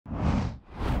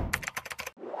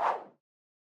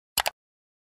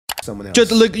someone else.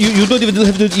 Just like you don't even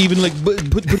have to even like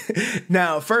put.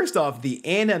 Now, first off, the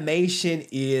animation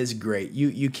is great.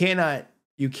 You cannot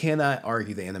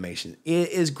argue the animation. It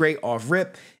is great off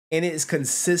rip, and it is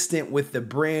consistent with the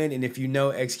brand. And if you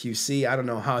know XQC, I don't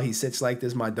know how he sits like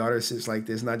this. My daughter sits like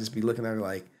this, and I just be looking at her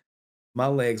like my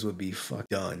legs would be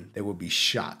done. They would be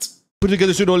shot. Put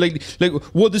together, so, you know, like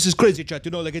what, this is crazy, chat.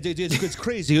 You know, like it's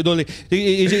crazy. You know, like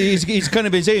it's kind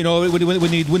of insane. You know,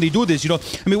 when they do this, you know.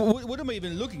 I mean, what am I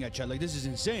even looking at, chat? Like, this is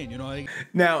insane. You know. Like,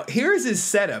 now here's his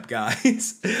setup,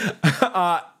 guys.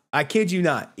 I kid you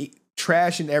not,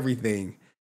 trash and everything.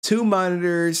 2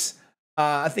 monitors.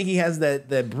 I think he has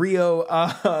the Brio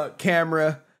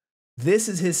camera. This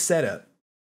is his setup,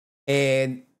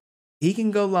 and he can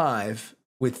go live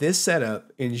with this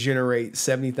setup and generate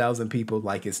 70,000 people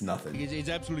like it's nothing. It's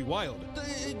absolutely wild.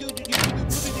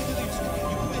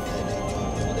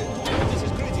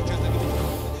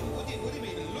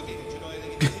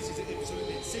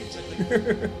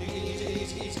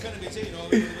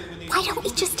 Why don't we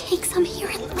just take some here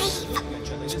and leave?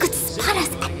 You could spot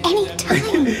us at any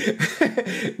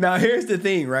time. Now, here's the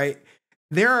thing, right?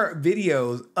 There are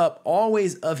videos up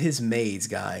always of his maids,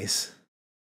 guys.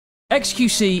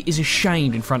 XQC is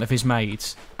ashamed in front of his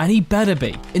maids, and he better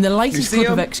be. In the latest clip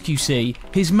of XQC,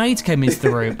 his maids came into the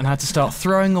room and had to start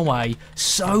throwing away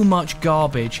so much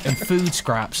garbage and food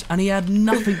scraps, and he had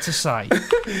nothing to say.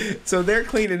 So they're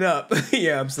cleaning up.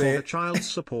 Yeah, I'm saying. For the child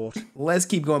support. Let's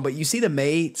keep going. But you see the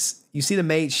maids? You see the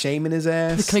maids shaming his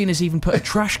ass? The cleaners even put a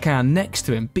trash can next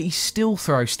to him, but he still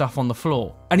throws stuff on the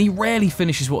floor. And he rarely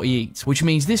finishes what he eats, which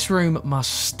means this room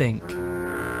must stink.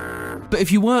 But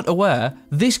if you weren't aware,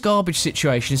 this garbage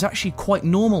situation is actually quite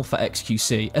normal for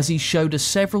XQC, as he's showed us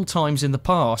several times in the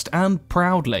past, and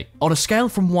proudly. On a scale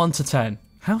from 1 to 10,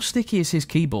 how sticky is his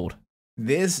keyboard?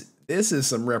 This is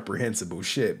some reprehensible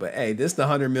shit, but hey, this is the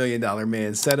 $100 million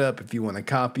man setup. If you want to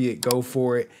copy it, go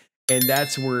for it. And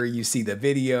that's where you see the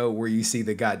video, where you see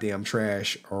the goddamn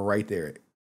trash right there.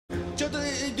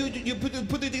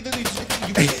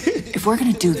 If we're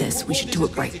gonna do this, we should do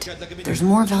it right. There's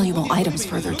more valuable items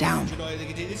further down.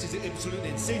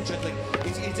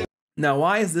 Now,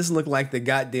 why does this look like the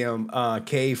goddamn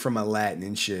cave from Aladdin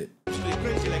and shit?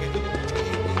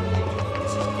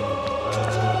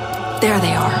 There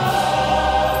they are.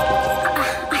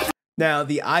 Now,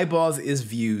 the eyeballs is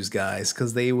views, guys,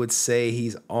 because they would say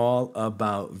he's all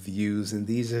about views, and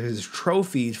these are his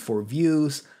trophies for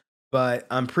views. But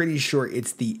I'm pretty sure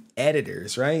it's the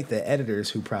editors, right? The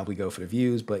editors who probably go for the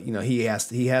views, but you know,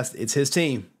 it's his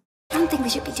team. I don't think we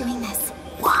should be doing this.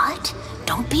 What?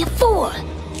 Don't be a fool.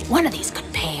 One of these could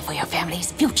pay for your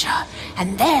family's future,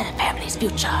 and their family's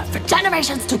future for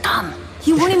generations to come.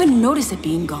 He won't even notice it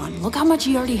being gone. Look how much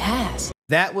he already has.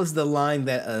 That was the line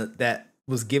that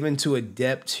was given to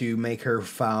Adept to make her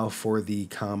file for the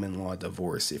common law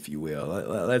divorce, if you will.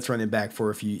 Let's run it back for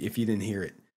if you didn't hear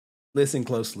it. Listen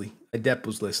closely. Adept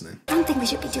was listening. I don't think we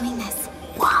should be doing this.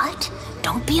 What?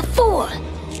 Don't be a fool.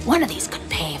 One of these could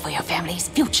pay for your family's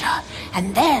future,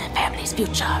 and their family's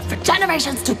future for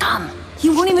generations to come. He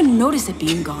won't even notice it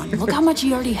being gone. Look how much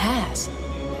he already has.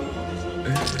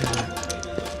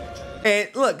 And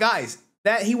look, guys,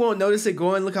 that he won't notice it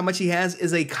going, look how much he has,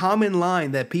 is a common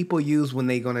line that people use when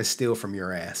they're gonna steal from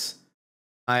your ass.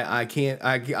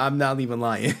 I'm not even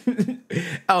lying.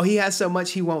 Oh, he has so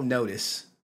much he won't notice.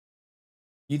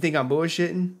 You think I'm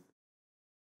bullshitting?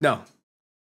 No.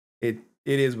 It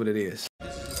is what it is.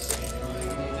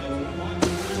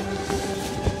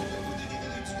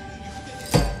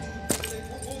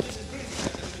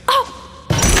 Oh!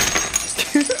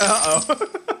 Uh-oh.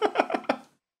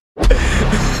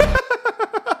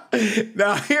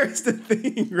 Now, here's the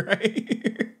thing,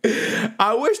 right?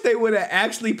 I wish they would have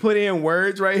actually put in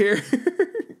words right here.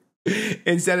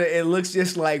 Instead of it looks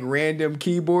just like random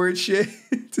keyboard shit.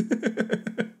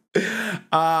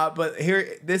 But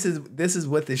here, this is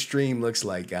what the stream looks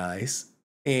like, guys.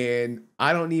 And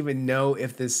I don't even know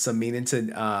if this is some meaning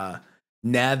to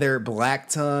Nether Black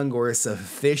Tongue or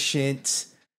sufficient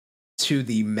to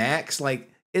the max. Like,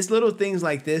 it's little things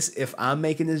like this. If I'm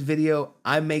making this video,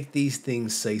 I make these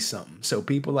things say something. So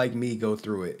people like me go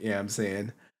through it. You know what I'm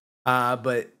saying?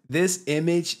 But this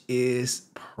image is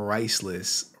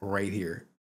priceless right here.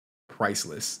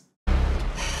 Priceless.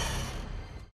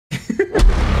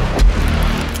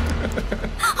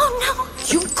 Oh no!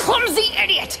 You clumsy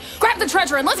idiot! Grab the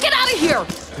treasure and let's get out of here!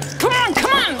 Come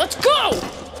on, let's go!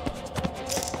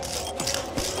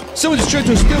 Someone's trying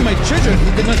to steal my treasure.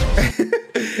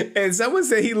 And someone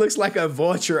said he looks like a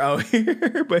vulture out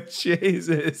here, but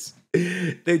Jesus.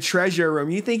 The treasure room.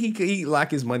 You think he could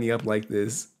lock his money up like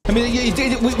this? I mean,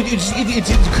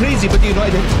 it's crazy, but you know,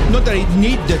 not that I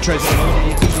need the treasure. You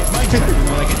know, it's my treasure. You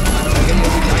know,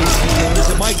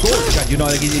 it's my gold, chat. You know,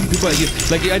 like people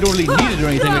like I don't really need it or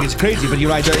anything. Like it's crazy, but you're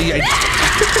right.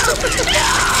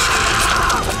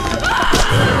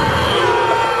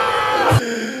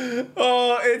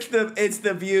 Oh, it's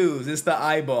the views, it's the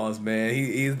eyeballs, man.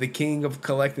 He's the king of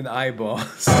collecting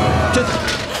eyeballs.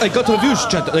 I got the views,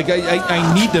 chat. Like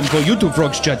I need them for YouTube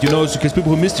vlogs, chat. You know, because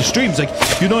people who miss the streams, like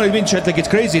you know what I mean, chat. Like it's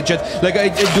crazy, chat. Like I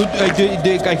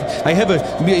have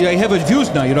a views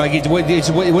now. You know, it's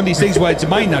one of these things where it's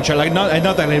mine now, chat. Like not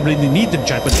that I really need them,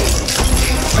 chat, but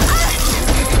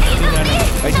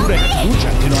I do what I have to do,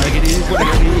 chat. You know, like it is what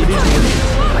it is.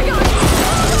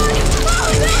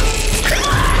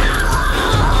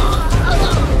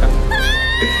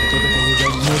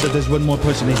 That there's one more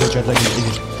person in here, chat. Like,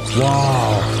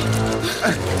 wow.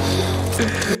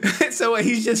 So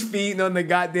he's just feeding on the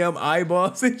goddamn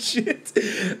eyeballs and shit.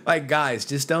 Like, guys,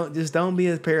 just don't be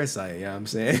a parasite. You know what I'm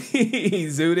saying? He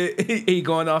zooted it. He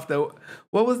going off the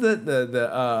what was the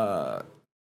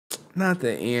not the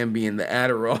Ambien, the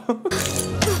Adderall.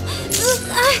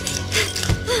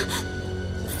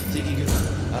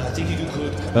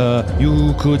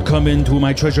 You could come into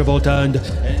my treasure vault and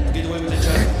get away with it,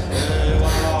 chat.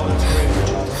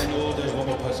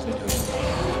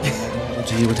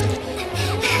 There's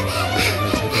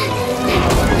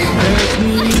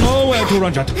nowhere to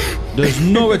run, chat. There's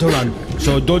nowhere to run.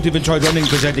 So don't even try running,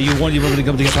 because you won't even be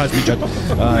able to get past me, chat.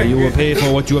 You will pay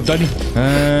for what you have done.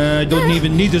 I don't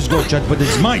even need this gold, chat, but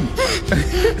it's mine.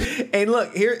 And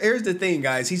look, here's the thing,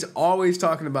 guys. He's always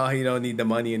talking about how you don't need the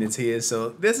money and it's his. So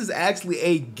this is actually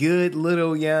a good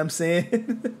little, yeah, I'm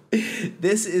saying.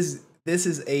 This is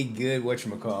a good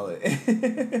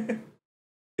whatchamacallit.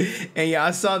 And yeah,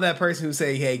 I saw that person who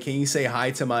say, "Hey, can you say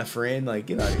hi to my friend?" Like,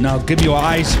 you know. Now give me your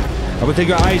eyes. I will take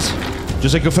your eyes.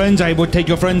 Just like your friends, I would take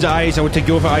your friends' eyes. I would take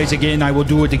your eyes again. I will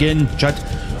do it again, chat.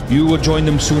 You will join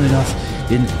them soon enough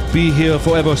and be here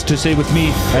forever to stay with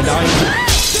me. And I.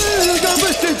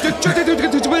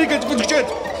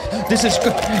 This is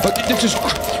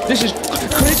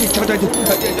crazy, chat.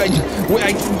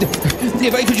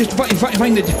 If I could just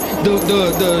find the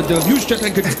views, chat,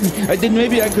 then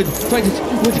maybe I could find it.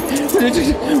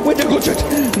 Where to go, chat?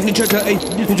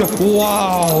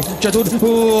 Wow, chat.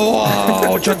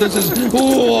 Wow, chat. This is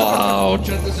wow,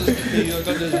 chat. This is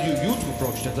YouTube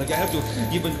vlogs, chat. Like I have to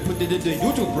even put it in the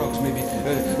YouTube vlogs, maybe.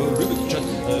 Ribbit chat,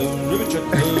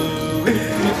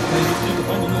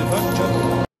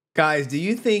 Guys, do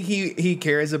you think he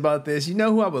cares about this? You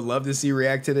know who I would love to see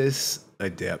react to this?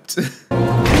 Adept.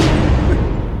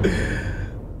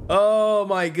 Oh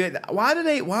my goodness. Why do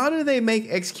they make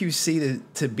XQC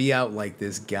to be out like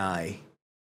this guy,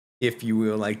 if you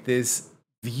will, like this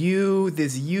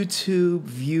YouTube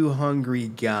view hungry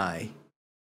guy?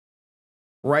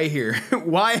 Right here.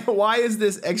 Why is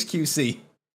this XQC?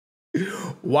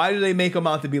 Why do they make him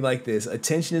out to be like this?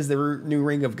 Attention is the new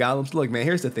ring of golems. Look, man,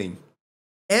 here's the thing.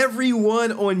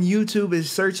 Everyone on YouTube is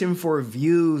searching for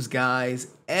views, guys.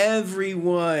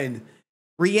 Everyone.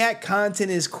 React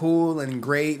content is cool and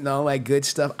great and all that good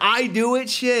stuff. I do it,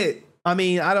 shit. I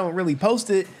mean, I don't really post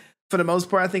it for the most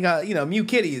part. I think, Mew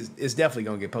Kitty is definitely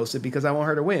going to get posted because I want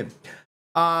her to win.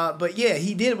 But yeah,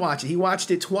 he did watch it. He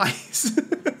watched it twice.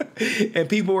 And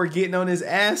people were getting on his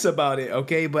ass about it,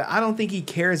 okay? But I don't think he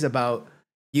cares about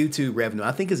YouTube revenue.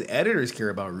 I think his editors care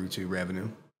about YouTube revenue.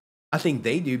 I think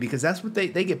they do because that's what they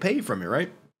get paid from it,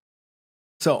 right?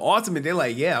 So ultimately, they're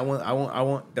like, yeah, I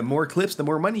want the more clips, the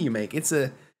more money you make. It's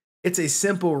a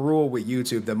simple rule with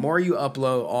YouTube. The more you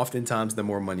upload, oftentimes the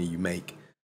more money you make.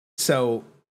 So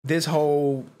this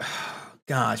whole,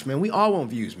 gosh, man, we all want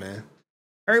views, man.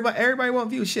 Everybody want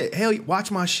views. Shit, hell, watch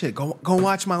my shit. Go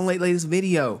watch my latest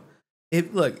video.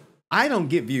 Look, I don't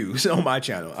get views on my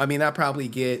channel. I mean, I probably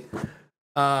get.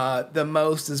 The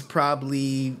most is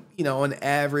probably, on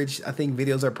average, I think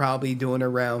videos are probably doing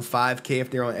around 5K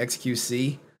if they're on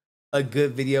XQC. A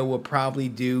good video will probably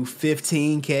do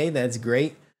 15K. That's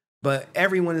great. But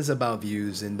everyone is about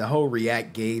views, and the whole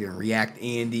React Gate and React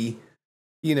Andy,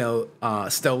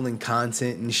 stolen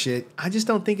content and shit. I just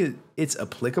don't think it's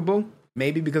applicable.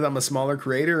 Maybe because I'm a smaller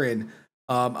creator and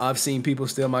I've seen people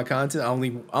steal my content. I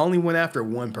only went after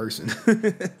one person.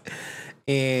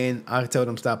 And I told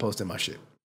them stop posting my shit.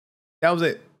 That was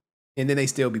it. And then they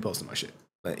still be posting my shit.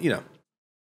 But,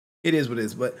 it is what it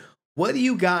is. But what do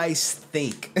you guys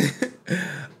think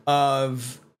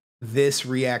of this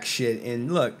React shit?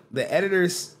 And look, the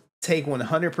editors take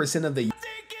 100% of the